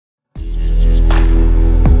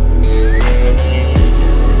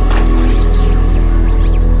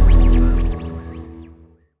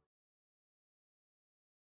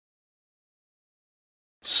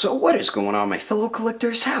What is going on, my fellow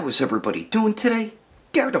collectors? How is everybody doing today?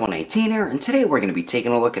 Daredevil19 here, and today we're going to be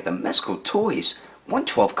taking a look at the Mezco Toyz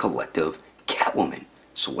 112 Collective Catwoman.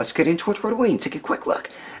 So let's get into it right away and take a quick look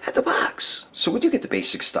at the box. So we do get the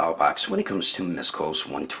basic style box when it comes to Mezco's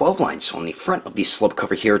 112 line. So on the front of the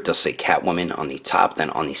slipcover here, it does say Catwoman on the top. Then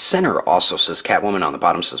on the center also says Catwoman. On the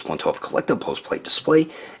bottom says 112 Collective Post Plate Display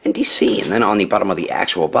and DC. And then on the bottom of the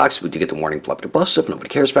actual box, we do get the warning blah blah blah stuff nobody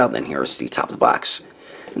cares about. Then here is the top of the box.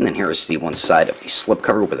 And then here is the one side of the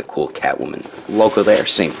slipcover with a cool Catwoman logo there.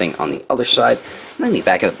 Same thing on the other side. And then the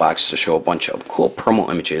back of the box to show a bunch of cool promo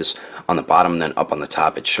images on the bottom. Then up on the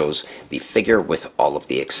top it shows the figure with all of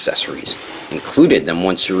the accessories included. Then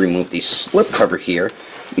once you remove the slipcover here,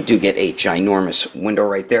 you do get a ginormous window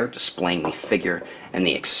right there displaying the figure and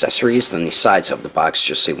the accessories. Then the sides of the box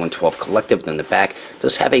just say 112 Collective. Then the back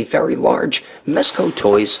does have a very large Mezco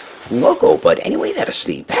Toyz logo. But anyway, that is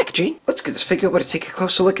the packaging. Let's get this figure over to take a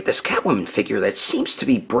closer look at this Catwoman figure that seems to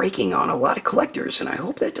be breaking on a lot of collectors, and I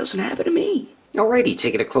hope that doesn't happen to me. Alrighty,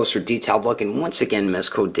 taking a closer detailed look, and once again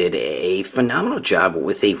Mezco did a phenomenal job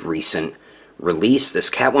with a recent release. This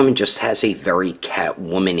Catwoman just has a very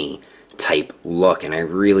Catwoman-y type look, and I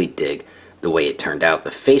really dig the way it turned out.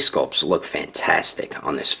 The face sculpts look fantastic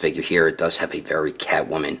on this figure here. It does have a very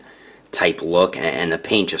Catwoman type look, and the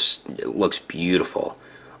paint just looks beautiful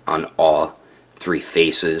on all three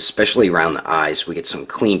faces, especially around the eyes. We get some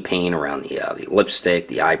clean paint around the lipstick,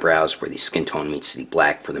 the eyebrows, where the skin tone meets the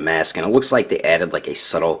black for the mask, and it looks like they added like a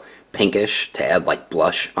subtle pinkish to add like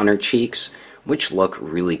blush on her cheeks, which look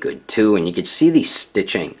really good too. And you can see the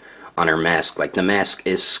stitching on her mask, like the mask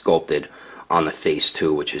is sculpted on the face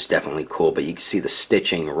too, which is definitely cool, but you can see the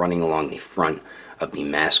stitching running along the front of the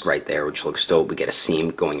mask right there, which looks dope. We get a seam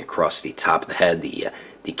going across the top of the head.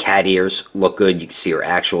 The cat ears look good. You can see her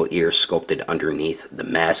actual ears sculpted underneath the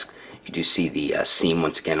mask. You do see the seam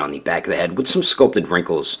once again on the back of the head with some sculpted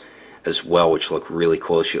wrinkles as well, which look really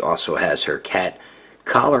cool. She also has her cat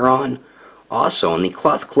collar on also, and the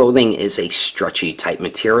cloth clothing is a stretchy type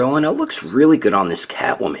material, and it looks really good on this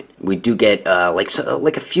Catwoman. We do get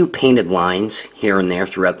like a few painted lines here and there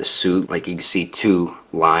throughout the suit. Like you can see two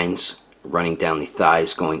lines running down the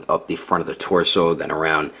thighs, going up the front of the torso, then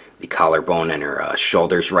around the collarbone and her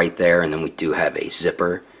shoulders right there. And then we do have a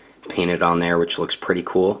zipper painted on there, which looks pretty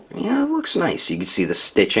cool. Yeah, it looks nice. You can see the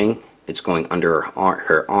stitching. It's going under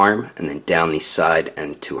her arm and then down the side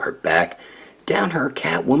and to her back, down her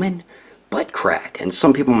Catwoman butt crack. And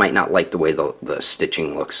some people might not like the way the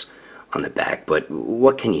stitching looks on the back, but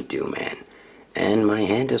what can you do, man? And my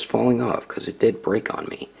hand is falling off because it did break on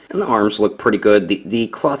me. And the arms look pretty good. The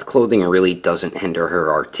cloth clothing really doesn't hinder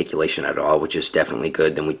her articulation at all, which is definitely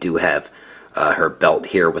good. Then we do have her belt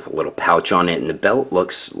here with a little pouch on it, and the belt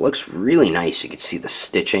looks really nice. You can see the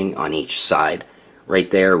stitching on each side right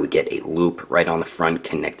there. We get a loop right on the front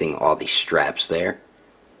connecting all the straps there.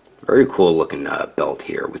 Very cool looking belt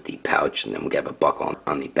here with the pouch, and then we have a buckle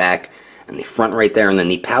on the back and the front right there. And then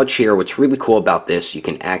the pouch here, what's really cool about this, you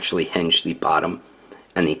can actually hinge the bottom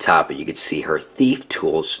and the top, but you can see her thief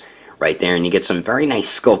tools right there, and you get some very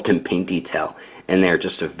nice sculpt and paint detail in there.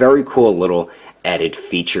 Just a very cool little added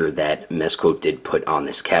feature that Mezco did put on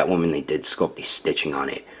this Catwoman. They did sculpt the stitching on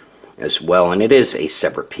it as well, and it is a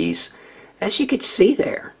separate piece, as you can see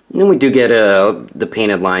there. And then we do get the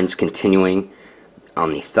painted lines continuing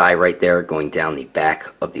on the thigh right there, going down the back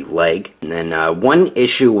of the leg. And then one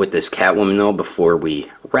issue with this Catwoman though, before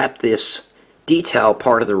we wrap this detail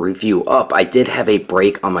part of the review up, I did have a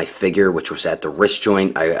break on my figure, which was at the wrist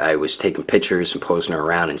joint. I was taking pictures and posing it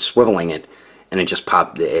around and swiveling it, and it just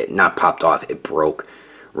popped, not popped off, it broke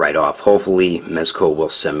right off. Hopefully Mezco will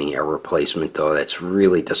send me a replacement though. That's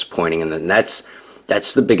really disappointing. And then that's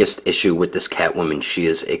the biggest issue with this Catwoman. She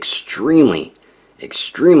is extremely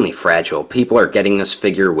fragile. People are getting this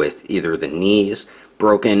figure with either the knees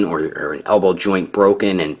broken or an elbow joint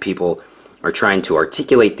broken, and people are trying to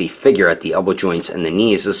articulate the figure at the elbow joints and the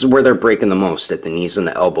knees. This is where they're breaking the most, at the knees and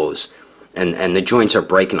the elbows, and the joints are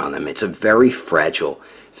breaking on them. It's a very fragile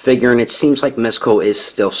figure, and it seems like Mezco is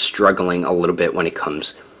still struggling a little bit when it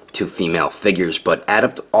comes to female figures. But out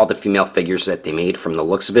of all the female figures that they made, from the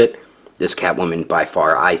looks of it, this Catwoman by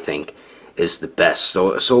far, I think, is the best.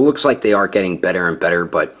 So it looks like they are getting better and better,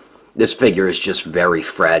 but this figure is just very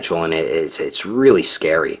fragile, and it's really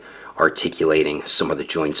scary articulating some of the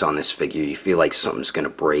joints on this figure. You feel like something's gonna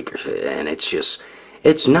break, and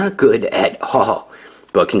it's not good at all.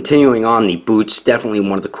 But continuing on, the boots, definitely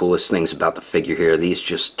one of the coolest things about the figure here. These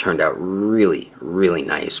just turned out really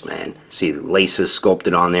nice, man. See the laces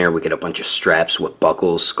sculpted on there. We get a bunch of straps with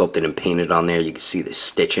buckles sculpted and painted on there. You can see the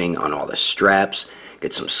stitching on all the straps.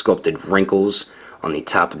 Get some sculpted wrinkles on the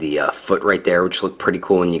top of the foot right there, which look pretty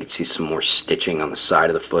cool, and you can see some more stitching on the side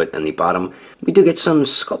of the foot and the bottom. We do get some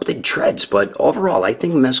sculpted treads, but overall I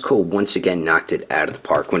think Mezco once again knocked it out of the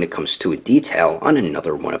park when it comes to a detail on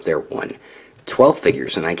another one of their 1/12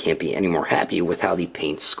 figures, and I can't be any more happy with how the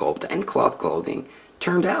paint, sculpt, and cloth clothing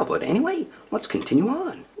turned out. But anyway, let's continue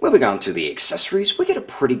on. Moving on to the accessories, we get a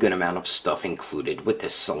pretty good amount of stuff included with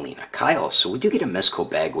this Selina Kyle. So we do get a Mezco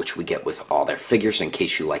bag, which we get with all their figures in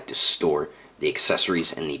case you like to store the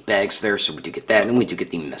accessories in the bags there. So we do get that, and we do get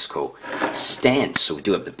the Mezco stand. So we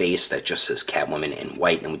do have the base that just says Catwoman in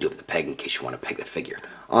white, and then we do have the peg in case you want to peg the figure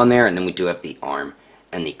on there, and then we do have the arm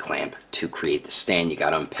and the clamp to create the stand. You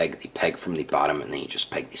got to unpeg the peg from the bottom, and then you just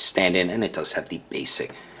peg the stand in, and it does have the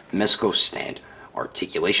basic Mezco stand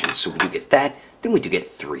articulation. So we do get that. Then we do get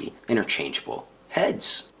 3 interchangeable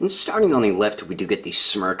heads. And starting on the left, we do get the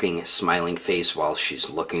smirking, smiling face while she's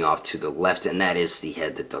looking off to the left, and that is the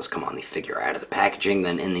head that does come on the figure out of the packaging.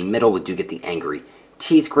 Then in the middle, we do get the angry,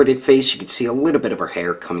 teeth gritted face. You can see a little bit of her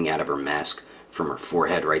hair coming out of her mask from her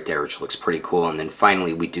forehead right there, which looks pretty cool. And then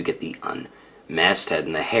finally, we do get the unmasked head,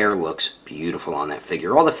 and the hair looks beautiful on that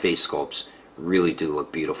figure. All the face sculpts really do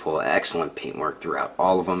look beautiful. Excellent paintwork throughout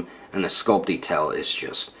all of them, and the sculpt detail is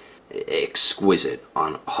just exquisite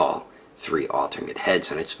on all 3 alternate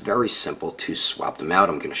heads, and it's very simple to swap them out.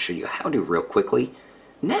 I'm going to show you how to real quickly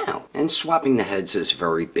now. And swapping the heads is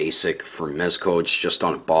very basic for Mezco. It's just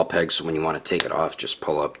on a ball peg, so when you want to take it off, just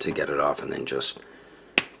pull up to get it off, and then just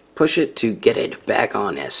push it to get it back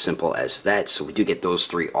on. As simple as that. So we do get those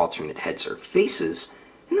 3 alternate heads or faces.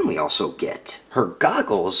 And then we also get her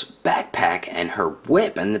goggles, backpack, and her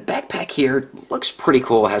whip. And the backpack here looks pretty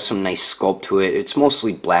cool. It has some nice sculpt to it. It's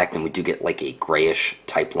mostly black, and we do get like a grayish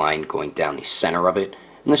type line going down the center of it.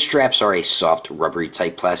 And the straps are a soft, rubbery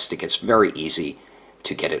type plastic. It's very easy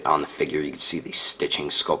to get it on the figure. You can see the stitching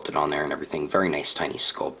sculpted on there and everything. Very nice, tiny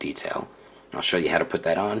sculpt detail. And I'll show you how to put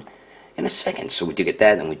that on in a second. So we do get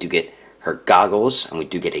that, and we do get her goggles, and we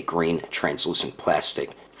do get a green translucent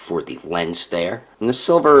plastic for the lens there. And the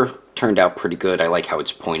silver turned out pretty good. I like how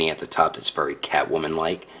it's pointy at the top. It's very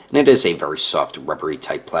Catwoman-like. And it is a very soft, rubbery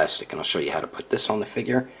type plastic. And I'll show you how to put this on the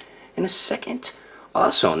figure in a second.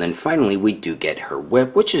 Also, and then finally, we do get her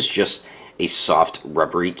whip, which is just a soft,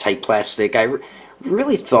 rubbery type plastic. I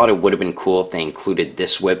really thought it would have been cool if they included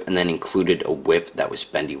this whip and then included a whip that was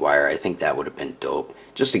bendy wire. I think that would have been dope.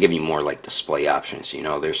 Just to give you more like display options. You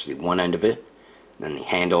know, there's the one end of it. Then the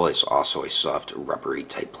handle is also a soft, rubbery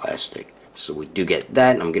type plastic. So we do get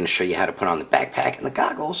that, and I'm going to show you how to put on the backpack and the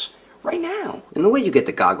goggles right now. And the way you get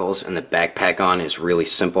the goggles and the backpack on is really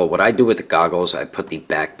simple. What I do with the goggles, I put the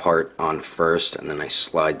back part on first, and then I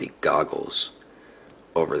slide the goggles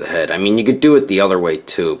over the head. I mean, you could do it the other way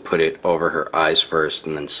too. Put it over her eyes first,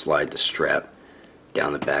 and then slide the strap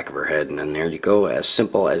down the back of her head, and then there you go. As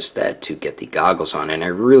simple as that to get the goggles on. And I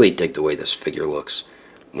really dig the way this figure looks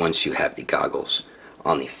once you have the goggles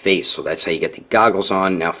on the face. So that's how you get the goggles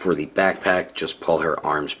on. Now for the backpack, just pull her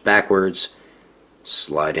arms backwards,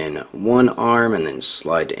 slide in one arm, and then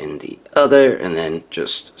slide in the other, and then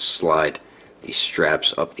just slide the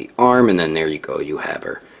straps up the arm, and then there you go. You have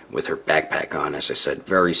her with her backpack on. As I said,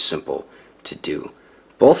 very simple to do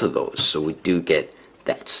both of those. So we do get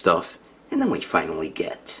that stuff. And then we finally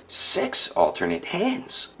get 6 alternate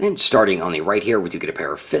hands. And starting on the right here, we do get a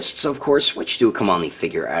pair of fists, of course, which do come on the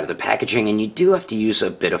figure out of the packaging. And you do have to use a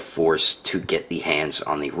bit of force to get the hands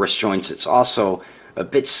on the wrist joints. It's also a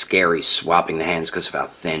bit scary swapping the hands because of how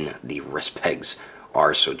thin the wrist pegs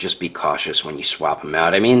are. So just be cautious when you swap them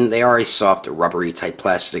out. I mean, they are a soft, rubbery type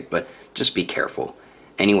plastic, but just be careful.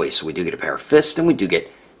 Anyway, so we do get a pair of fists, and we do get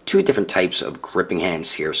 2 different types of gripping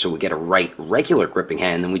hands here. So we get a right regular gripping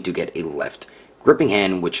hand, then we do get a left gripping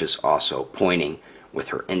hand, which is also pointing with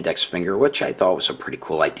her index finger, which I thought was a pretty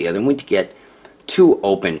cool idea. Then we get 2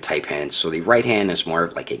 open type hands. So the right hand is more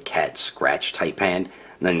of like a cat scratch type hand,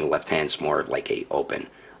 and then the left hand is more of like a open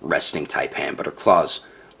resting type hand. But her claws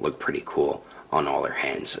look pretty cool on all her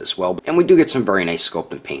hands as well. And we do get some very nice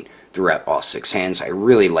sculpt and paint throughout all 6 hands. I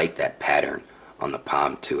really like that pattern on the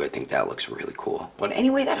palm too. I think that looks really cool. But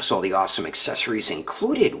anyway, that is all the awesome accessories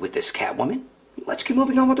included with this Catwoman. Let's keep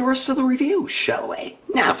moving on with the rest of the review, shall we?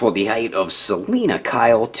 Now for the height of Selina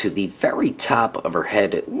Kyle, to the very top of her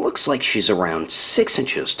head, it looks like she's around 6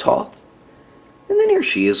 inches tall. And then here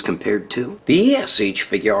she is compared to the SH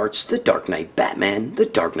Figure Arts, The Dark Knight Batman, The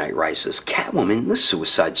Dark Knight Rises Catwoman, The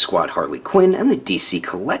Suicide Squad Harley Quinn, and the DC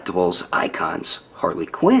Collectibles Icons Harley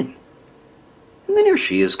Quinn. And then here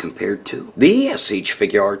she is compared to the SH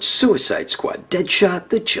Figure Arts Suicide Squad Deadshot,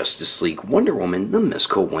 the Justice League Wonder Woman, the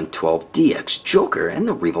Mezco 112 DX Joker, and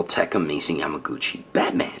the Regal Tech Amazing Yamaguchi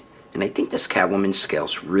Batman. And I think this Catwoman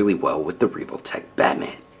scales really well with the Revoltech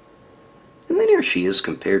Batman. And then here she is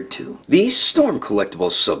compared to the Storm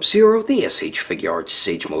Collectibles Sub-Zero, the SH Figure Arts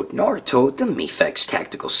Sage Mode Naruto, the Mephix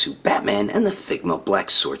Tactical Suit Batman, and the Figma Black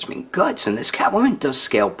Swordsman Guts. And this Catwoman does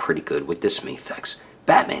scale pretty good with this Mephix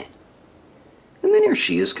Batman. And then here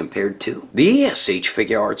she is compared to the SH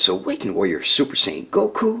Figure Arts Awakened Warrior Super Saiyan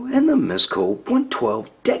Goku and the Mezco 112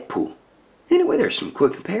 Deadpool. Anyway, there's some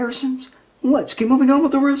quick comparisons. Let's keep moving on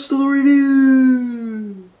with the rest of the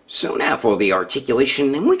review. So now for the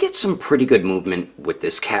articulation, and we get some pretty good movement with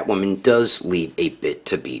this Catwoman. Does leave a bit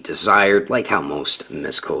to be desired, like how most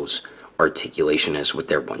Mezco's articulation is with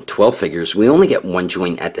their 112 figures. We only get one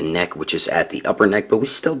joint at the neck, which is at the upper neck, but we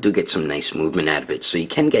still do get some nice movement out of it. So you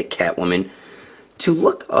can get Catwoman to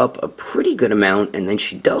look up a pretty good amount, and then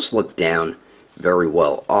she does look down very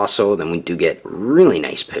well also. Then we do get really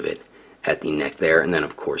nice pivot at the neck there, and then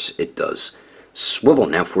of course it does swivel.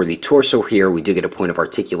 Now for the torso here, we do get a point of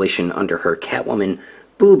articulation under her Catwoman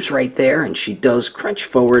boobs right there, and she does crunch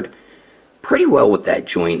forward pretty well with that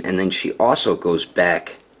joint, and then she also goes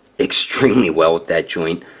back extremely well with that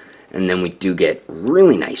joint, and then we do get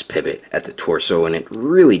really nice pivot at the torso, and it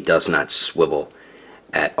really does not swivel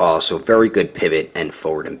at all. So very good pivot and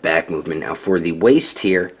forward and back movement. Now for the waist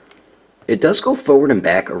here, it does go forward and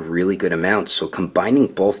back a really good amount, so combining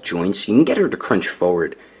both joints, you can get her to crunch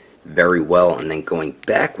forward very well, and then going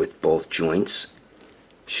back with both joints,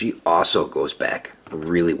 she also goes back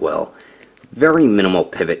really well. Very minimal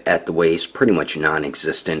pivot at the waist, pretty much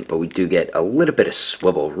non-existent, but we do get a little bit of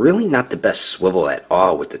swivel. Really not the best swivel at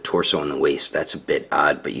all with the torso and the waist. That's a bit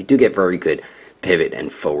odd, but you do get very good pivot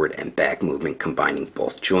and forward and back movement combining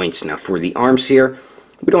both joints. Now for the arms here,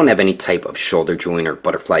 we don't have any type of shoulder joint or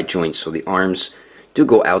butterfly joint, so the arms do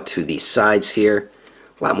go out to the sides here.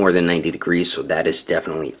 A lot more than 90 degrees, so that is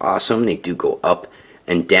definitely awesome. They do go up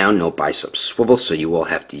and down, no bicep swivel, so you will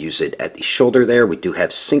have to use it at the shoulder there. We do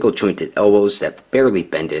have single jointed elbows that barely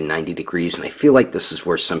bend in 90 degrees, and I feel like this is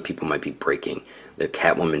where some people might be breaking their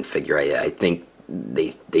Catwoman figure. I think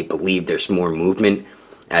they believe there's more movement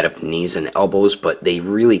out of knees and elbows, but they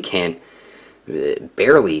really can't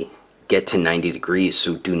barely get to 90 degrees,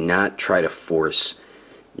 so do not try to force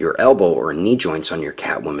your elbow or knee joints on your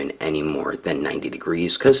Catwoman any more than 90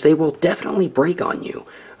 degrees, because they will definitely break on you.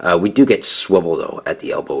 We do get swivel though at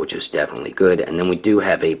the elbow, which is definitely good, and then we do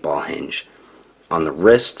have a ball hinge on the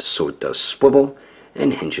wrist, so it does swivel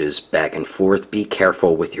and hinges back and forth. Be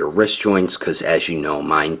careful with your wrist joints, because as you know,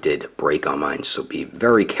 mine did break on mine, so be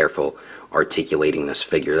very careful articulating this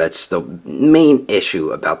figure. That's the main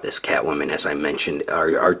issue about this Catwoman, as I mentioned.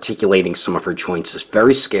 Articulating some of her joints is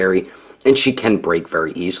very scary, and she can break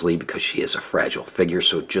very easily because she is a fragile figure,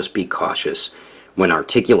 so just be cautious when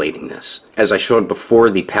articulating this. As I showed before,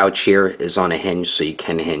 the pouch here is on a hinge, so you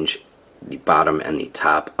can hinge the bottom and the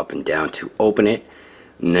top up and down to open it.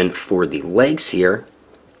 And then for the legs here,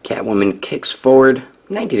 Catwoman kicks forward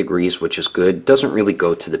 90 degrees, which is good. Doesn't really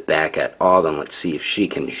go to the back at all. Then let's see if she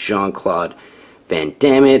can Jean-Claude Van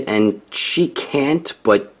Damme it, and she can't,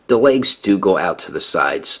 but the legs do go out to the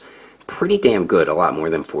sides pretty damn good, a lot more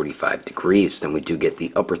than 45 degrees. Then we do get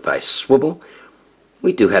the upper thigh swivel.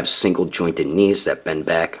 We do have single jointed knees that bend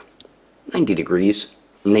back 90 degrees,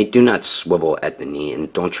 and they do not swivel at the knee,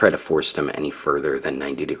 and don't try to force them any further than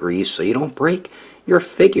 90 degrees so you don't break your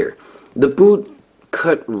figure. The boot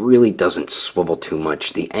cut really doesn't swivel too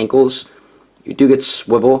much. The ankles, you do get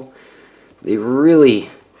swivel. They really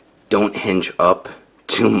don't hinge up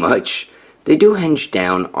too much. They do hinge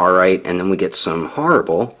down alright, and then we get some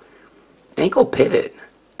horrible ankle pivot.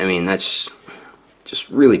 I mean, that's just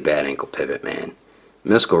really bad ankle pivot, man.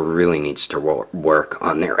 Mezco really needs to work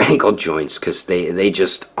on their ankle joints, because they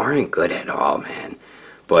just aren't good at all, man.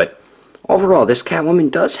 But overall, this Catwoman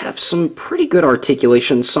does have some pretty good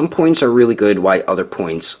articulation. Some points are really good, while other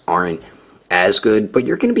points aren't as good, but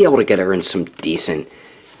you're going to be able to get her in some decent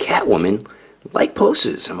Catwoman-like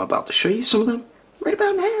poses. I'm about to show you some of them right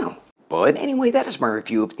about now. But anyway, that is my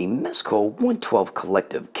review of the Mezco 112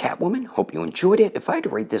 Collective Catwoman. Hope you enjoyed it. If I had to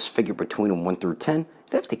rate this figure between a 1 through 10,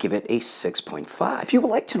 I'd have to give it a 6.5. If you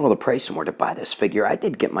would like to know the price and where to buy this figure, I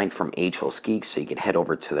did get mine from Agelessgeeks, so you can head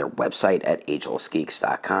over to their website at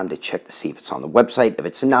agelessgeeks.com to check to see if it's on the website. If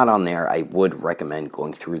it's not on there, I would recommend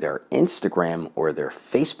going through their Instagram or their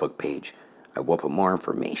Facebook page. I will put more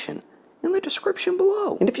information in the description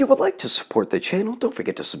below. And if you would like to support the channel, don't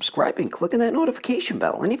forget to subscribe and click on that notification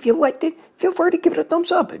bell. And if you liked it, feel free to give it a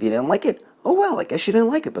thumbs up. If you didn't like it, oh well, I guess you didn't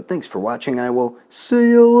like it. But thanks for watching. I will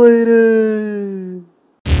see you later.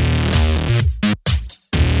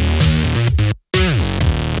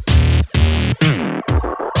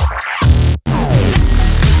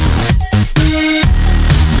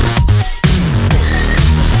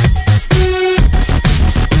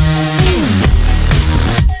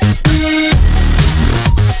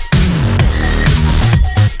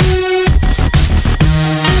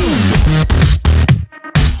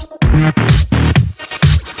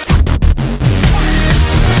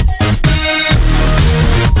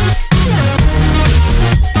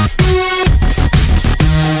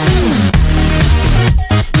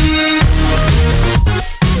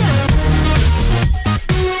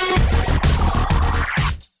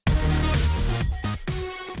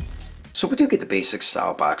 So we do get the basic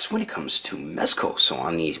style box when it comes to Mezco. So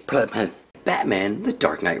on the Batman, The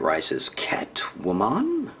Dark Knight Rises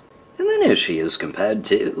Catwoman. And then here she is compared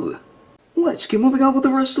to. Let's get moving on with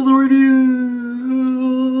the rest of the review.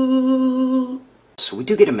 So we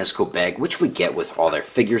do get a Mezco bag, which we get with all their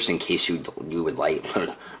figures in case you would like.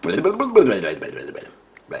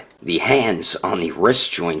 The hands on the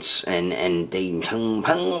wrist joints and they.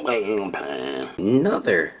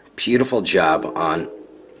 Another beautiful job on.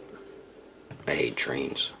 I hate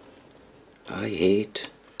trains. I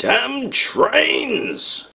hate damn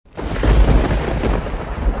trains!